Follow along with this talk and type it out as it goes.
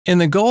In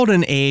the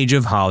golden age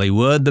of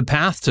Hollywood, the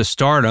path to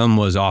stardom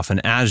was often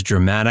as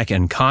dramatic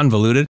and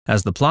convoluted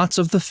as the plots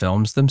of the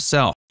films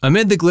themselves.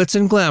 Amid the glitz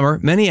and glamour,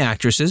 many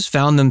actresses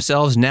found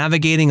themselves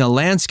navigating a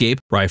landscape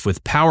rife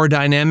with power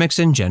dynamics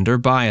and gender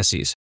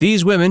biases.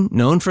 These women,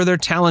 known for their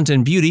talent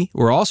and beauty,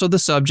 were also the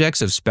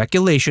subjects of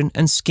speculation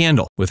and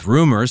scandal, with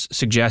rumors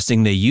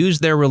suggesting they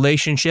used their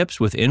relationships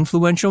with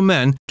influential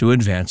men to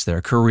advance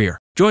their career.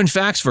 Join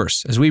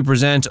Factsverse as we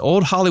present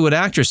old Hollywood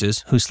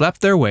actresses who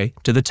slept their way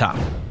to the top.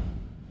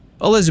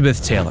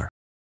 Elizabeth Taylor.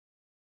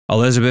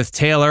 Elizabeth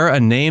Taylor, a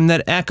name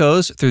that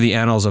echoes through the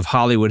annals of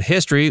Hollywood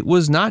history,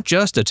 was not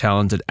just a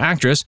talented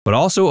actress, but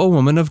also a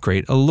woman of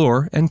great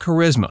allure and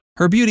charisma.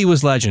 Her beauty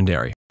was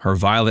legendary, her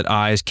violet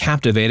eyes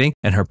captivating,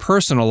 and her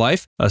personal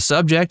life a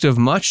subject of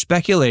much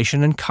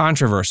speculation and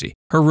controversy.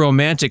 Her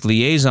romantic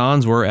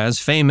liaisons were as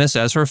famous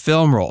as her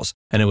film roles,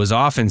 and it was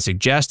often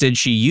suggested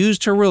she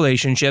used her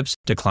relationships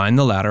to climb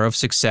the ladder of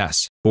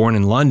success. Born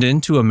in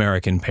London to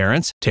American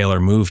parents, Taylor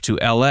moved to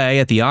LA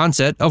at the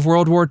onset of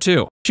World War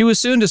II. She was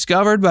soon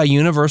discovered by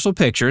Universal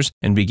Pictures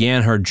and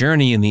began her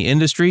journey in the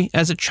industry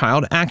as a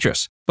child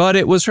actress. But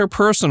it was her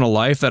personal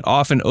life that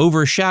often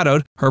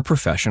overshadowed her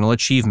professional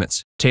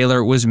achievements.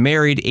 Taylor was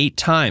married 8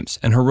 times,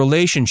 and her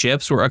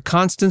relationships were a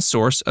constant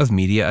source of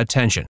media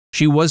attention.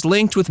 She was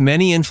linked with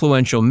many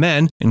influential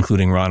men,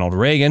 including Ronald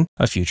Reagan,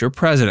 a future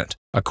president.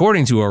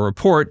 According to a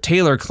report,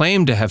 Taylor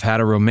claimed to have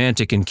had a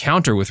romantic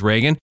encounter with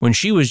Reagan when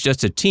she was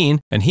just a teen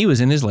and he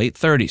was in his late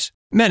 30s.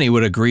 Many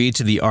would agree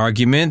to the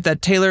argument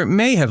that Taylor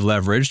may have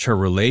leveraged her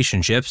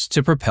relationships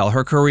to propel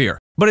her career.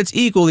 But it's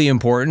equally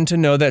important to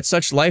know that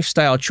such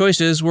lifestyle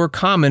choices were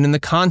common in the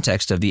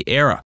context of the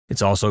era.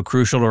 It's also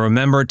crucial to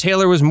remember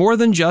Taylor was more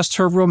than just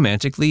her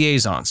romantic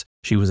liaisons.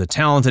 She was a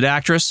talented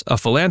actress, a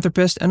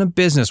philanthropist, and a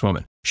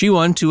businesswoman. She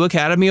won 2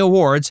 Academy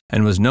Awards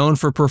and was known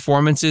for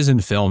performances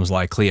in films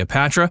like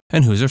Cleopatra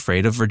and Who's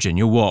Afraid of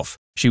Virginia Woolf.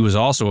 She was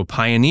also a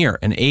pioneer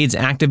in AIDS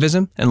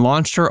activism and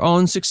launched her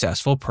own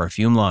successful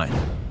perfume line.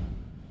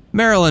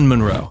 Marilyn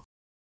Monroe.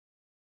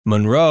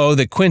 Monroe,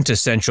 the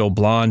quintessential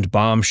blonde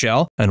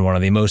bombshell and one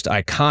of the most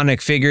iconic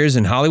figures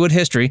in Hollywood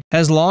history,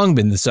 has long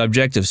been the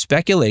subject of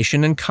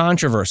speculation and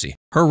controversy.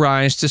 Her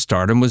rise to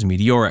stardom was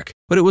meteoric,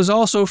 but it was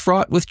also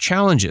fraught with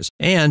challenges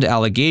and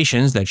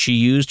allegations that she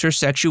used her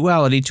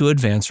sexuality to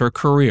advance her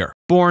career.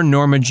 Born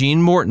Norma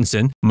Jean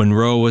Mortensen,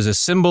 Monroe was a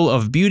symbol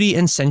of beauty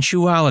and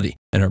sensuality,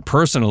 and her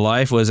personal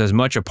life was as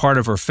much a part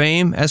of her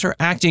fame as her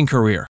acting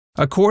career.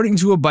 According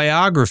to a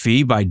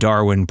biography by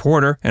Darwin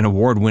Porter, an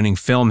award-winning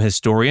film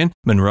historian,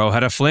 Monroe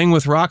had a fling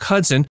with Rock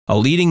Hudson, a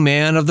leading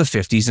man of the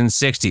 50s and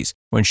 60s,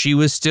 when she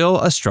was still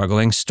a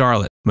struggling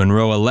starlet.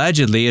 Monroe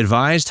allegedly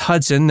advised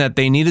Hudson that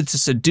they needed to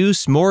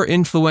seduce more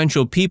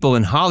influential people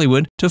in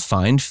Hollywood to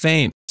find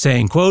fame,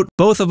 saying, quote,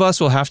 "Both of us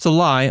will have to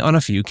lie on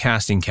a few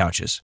casting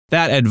couches."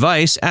 That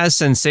advice, as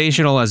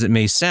sensational as it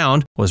may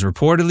sound, was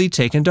reportedly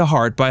taken to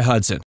heart by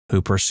Hudson,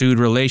 who pursued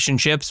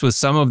relationships with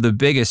some of the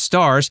biggest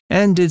stars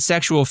and did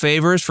sexual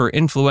favors for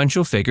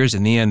influential figures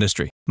in the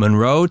industry.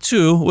 Monroe,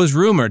 too, was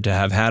rumored to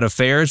have had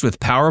affairs with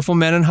powerful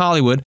men in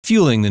Hollywood,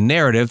 fueling the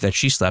narrative that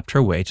she slept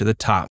her way to the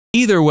top.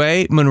 Either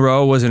way,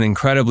 Monroe was an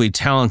incredibly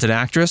talented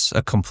actress,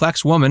 a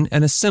complex woman,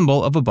 and a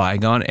symbol of a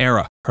bygone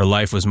era. Her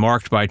life was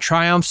marked by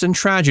triumphs and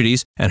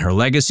tragedies, and her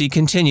legacy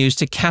continues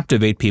to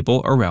captivate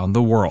people around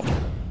the world.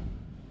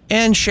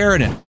 And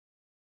Sheridan.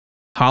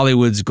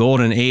 Hollywood's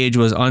golden age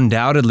was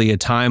undoubtedly a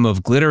time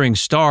of glittering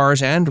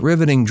stars and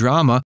riveting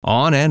drama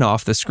on and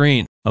off the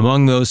screen.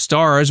 Among those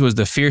stars was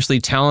the fiercely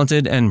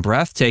talented and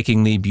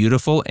breathtakingly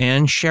beautiful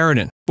Ann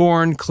Sheridan.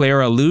 Born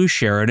Clara Lou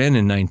Sheridan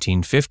in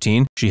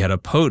 1915, she had a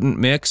potent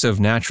mix of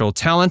natural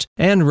talent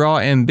and raw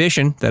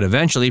ambition that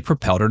eventually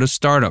propelled her to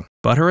stardom.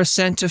 But her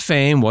ascent to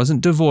fame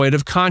wasn't devoid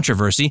of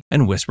controversy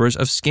and whispers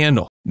of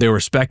scandal. There were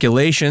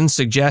speculations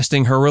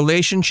suggesting her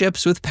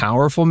relationships with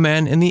powerful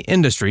men in the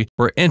industry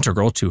were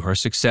integral to her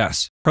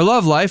success. Her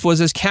love life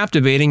was as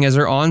captivating as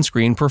her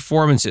on-screen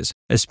performances,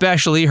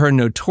 especially her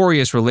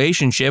notorious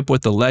relationship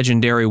with the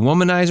legendary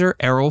womanizer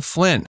Errol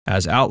Flynn,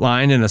 as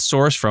outlined in a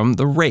source from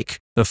The Rake.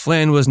 The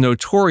Flynn was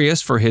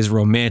notorious for his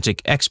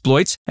romantic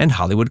exploits and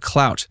Hollywood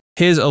clout.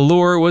 His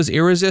allure was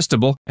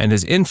irresistible and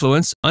his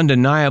influence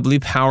undeniably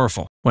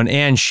powerful. When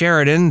Ann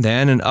Sheridan,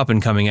 then an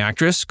up-and-coming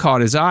actress,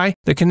 caught his eye,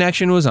 the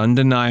connection was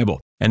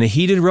undeniable, and a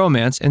heated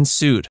romance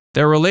ensued.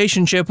 Their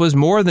relationship was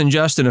more than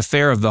just an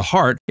affair of the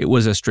heart, it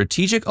was a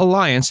strategic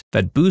alliance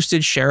that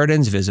boosted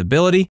Sheridan's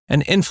visibility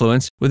and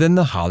influence within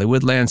the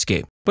Hollywood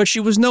landscape. But she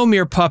was no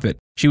mere puppet.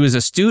 She was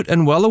astute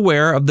and well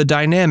aware of the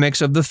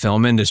dynamics of the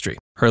film industry.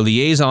 Her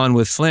liaison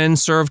with Flynn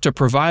served to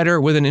provide her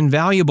with an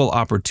invaluable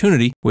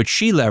opportunity which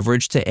she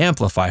leveraged to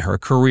amplify her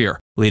career,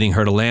 leading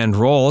her to land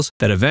roles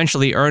that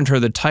eventually earned her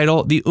the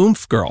title the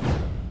Oomph Girl.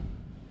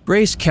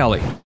 Grace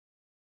Kelly.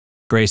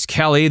 Grace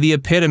Kelly, the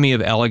epitome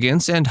of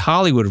elegance and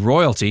Hollywood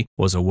royalty,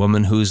 was a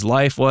woman whose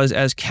life was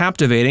as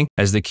captivating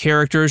as the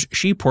characters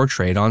she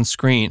portrayed on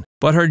screen.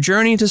 But her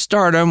journey to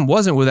stardom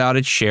wasn't without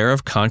its share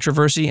of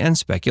controversy and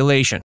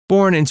speculation.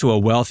 Born into a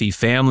wealthy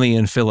family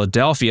in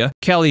Philadelphia,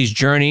 Kelly's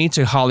journey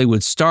to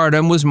Hollywood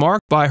stardom was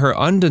marked by her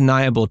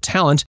undeniable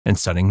talent and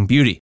stunning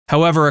beauty.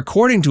 However,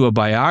 according to a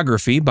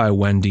biography by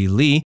Wendy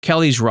Lee,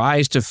 Kelly's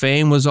rise to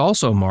fame was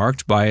also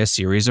marked by a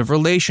series of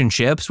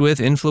relationships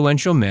with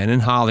influential men in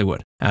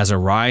Hollywood. As a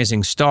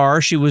rising star,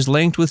 she was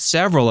linked with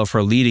several of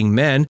her leading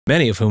men,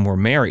 many of whom were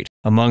married.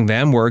 Among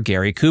them were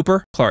Gary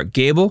Cooper, Clark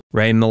Gable,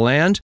 Ray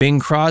Milland,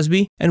 Bing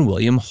Crosby, and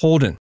William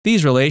Holden.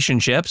 These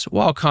relationships,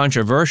 while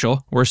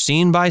controversial, were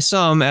seen by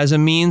some as a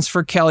means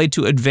for Kelly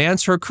to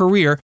advance her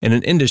career in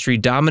an industry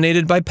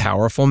dominated by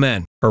powerful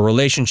men. Her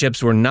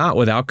relationships were not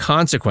without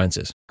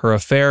consequences. Her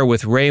affair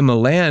with Ray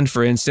Milland,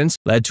 for instance,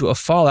 led to a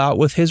fallout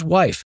with his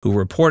wife, who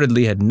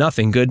reportedly had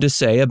nothing good to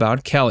say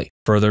about Kelly.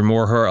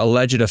 Furthermore, her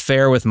alleged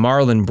affair with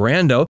Marlon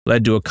Brando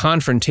led to a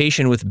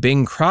confrontation with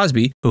Bing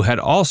Crosby, who had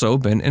also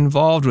been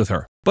involved with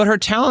her. But her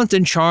talent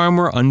and charm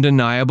were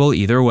undeniable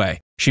either way.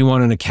 She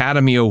won an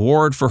Academy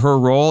Award for her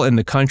role in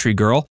The Country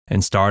Girl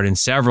and starred in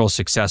several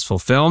successful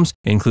films,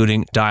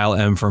 including Dial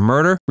M for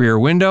Murder, Rear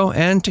Window,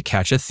 and To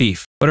Catch a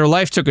Thief. But her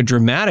life took a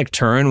dramatic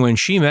turn when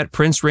she met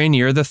Prince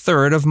Rainier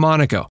III of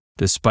Monaco.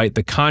 Despite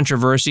the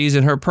controversies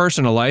in her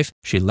personal life,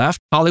 she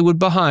left Hollywood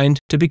behind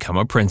to become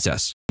a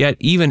princess. Yet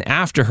even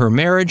after her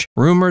marriage,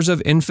 rumors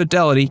of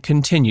infidelity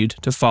continued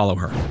to follow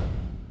her.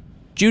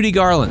 Judy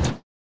Garland.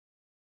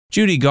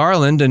 Judy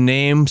Garland, a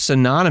name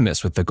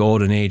synonymous with the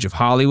golden age of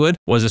Hollywood,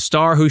 was a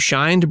star who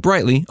shined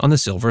brightly on the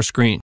silver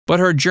screen. But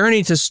her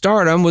journey to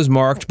stardom was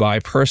marked by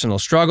personal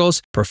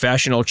struggles,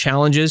 professional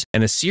challenges,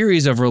 and a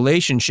series of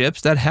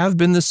relationships that have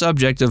been the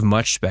subject of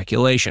much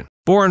speculation.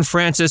 Born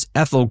Frances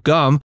Ethel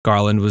Gumm,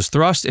 Garland was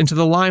thrust into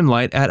the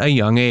limelight at a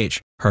young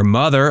age. Her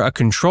mother, a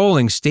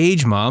controlling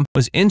stage mom,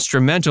 was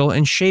instrumental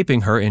in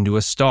shaping her into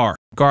a star.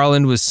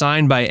 Garland was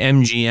signed by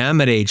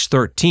MGM at age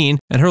 13,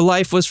 and her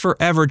life was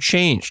forever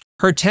changed.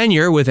 Her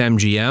tenure with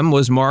MGM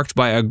was marked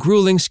by a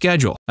grueling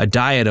schedule, a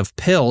diet of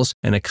pills,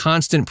 and a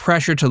constant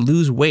pressure to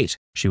lose weight.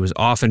 She was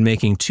often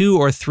making 2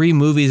 or 3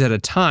 movies at a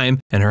time,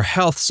 and her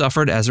health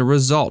suffered as a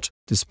result.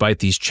 Despite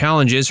these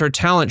challenges, her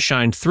talent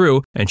shined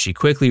through, and she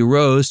quickly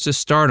rose to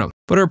stardom.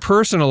 But her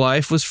personal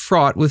life was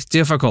fraught with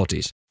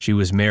difficulties. She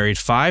was married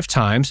 5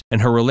 times,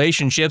 and her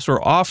relationships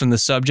were often the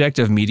subject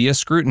of media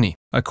scrutiny.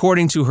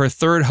 According to her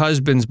third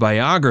husband's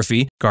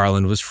biography,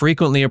 Garland was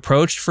frequently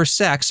approached for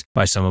sex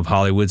by some of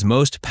Hollywood's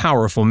most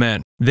powerful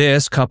men.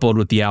 This, coupled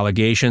with the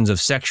allegations of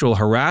sexual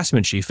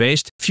harassment she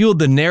faced, fueled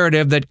the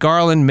narrative that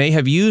Garland may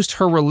have used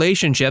her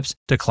relationships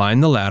to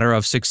climb the ladder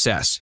of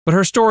success. But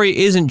her story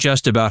isn't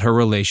just about her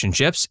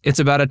relationships, it's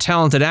about a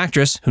talented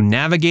actress who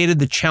navigated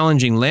the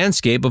challenging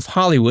landscape of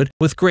Hollywood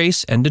with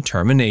grace and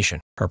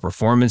determination. Her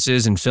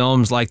performances in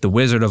films like The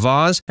Wizard of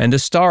Oz and A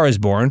Star is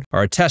Born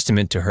are a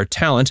testament to her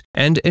talent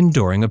and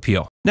enduring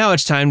appeal. Now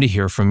it's time to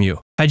hear from you.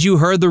 Had you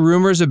heard the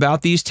rumors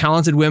about these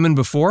talented women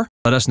before?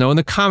 Let us know in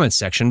the comments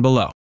section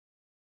below.